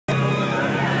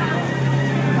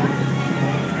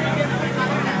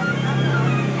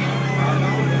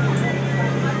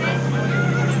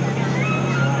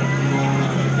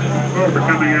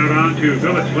to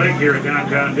Village Lake here at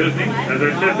downtown Disney. As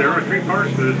I said, there are three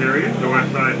parts to this area. The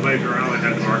west side, Pleasure Island,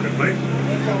 has the marketplace.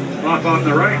 Off on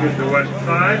the right is the west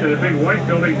side. The big white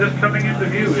building just coming into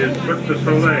view is Cirque du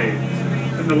Soleil.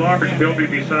 And the large building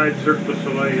beside Cirque du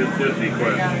Soleil is Disney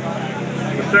Quest.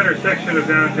 The center section of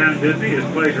downtown Disney is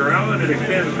Pleasure Island. It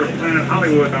extends from Planet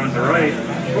Hollywood on the right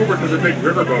over to the big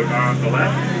riverboat on the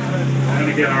left.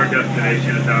 And again, our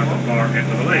destination is down the far end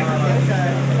of the lake.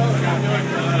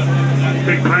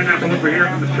 Big pineapple over here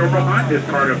on the shorefront is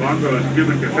part of Bongo's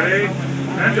Cuban Cafe.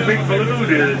 And the big balloon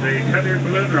is a tethered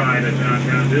balloon ride at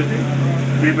downtown Disney.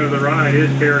 The name of the ride is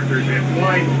Characters in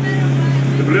Flight.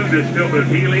 The balloon is filled with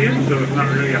helium, so it's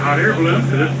not really a hot air balloon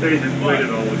because it stays inflated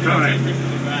all the time.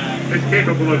 It's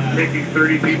capable of taking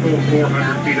 30 people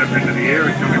 400 feet up into the air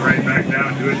and coming right back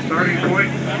down to its starting point.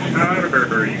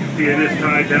 However, you can see it is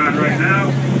tied down right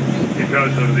now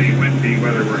because of the windy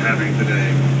weather we're having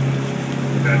today.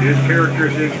 That is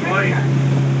Characters in Flight.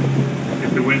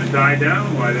 If the winds die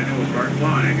down, why then it will start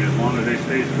flying. As long as they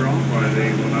stay strong, why they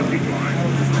will not be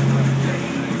flying.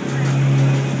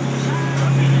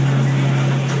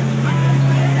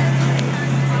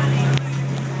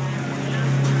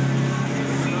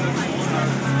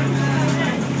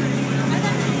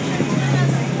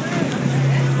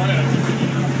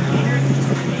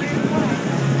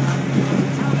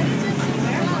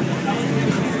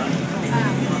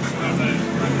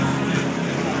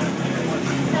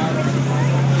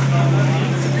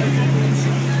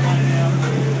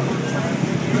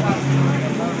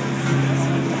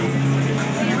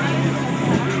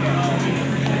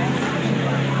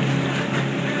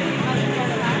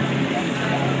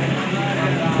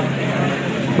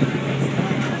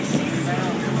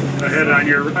 Ahead on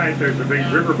your right, there's a big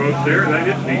riverboat there. That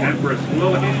is the Empress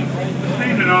Lillian. It's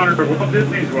named in honor of Walt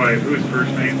Disney's wife, whose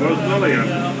first name was Lillian.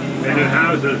 And it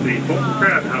houses the Fulton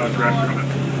Crab House restaurant.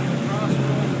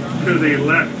 To the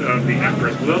left of the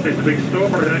Empress Lillian is a big store.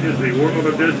 That is the World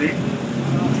of Disney.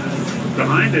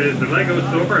 Behind it is the Lego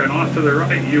store, and off to the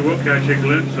right, you will catch a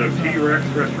glimpse of T-Rex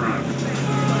Restaurant.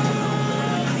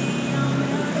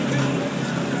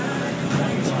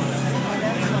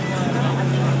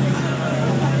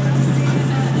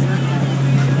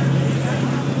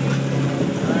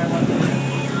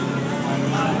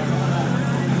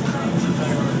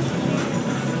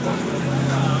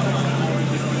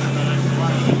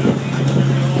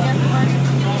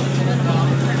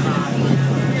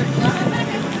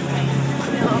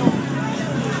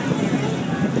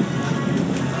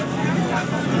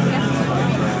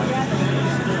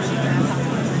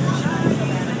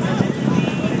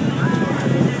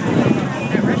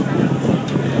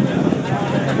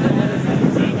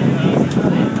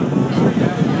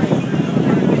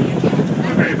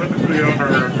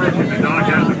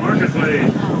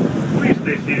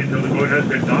 Until the boat has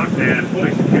been docked and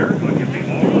fully secured, we'll give you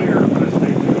all clear for the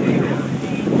station to the shore.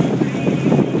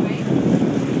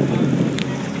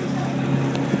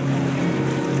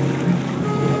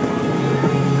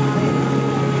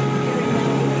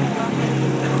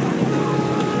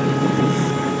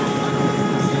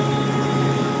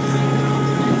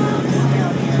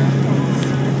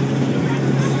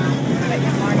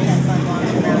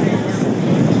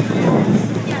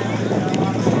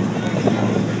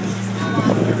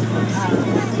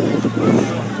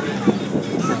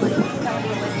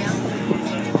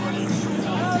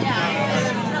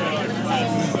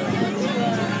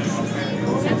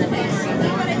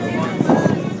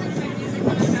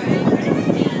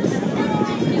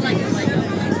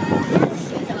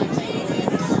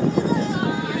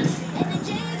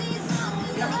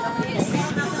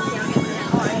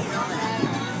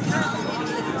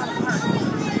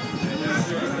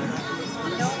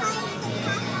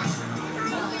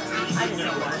 I didn't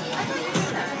know that.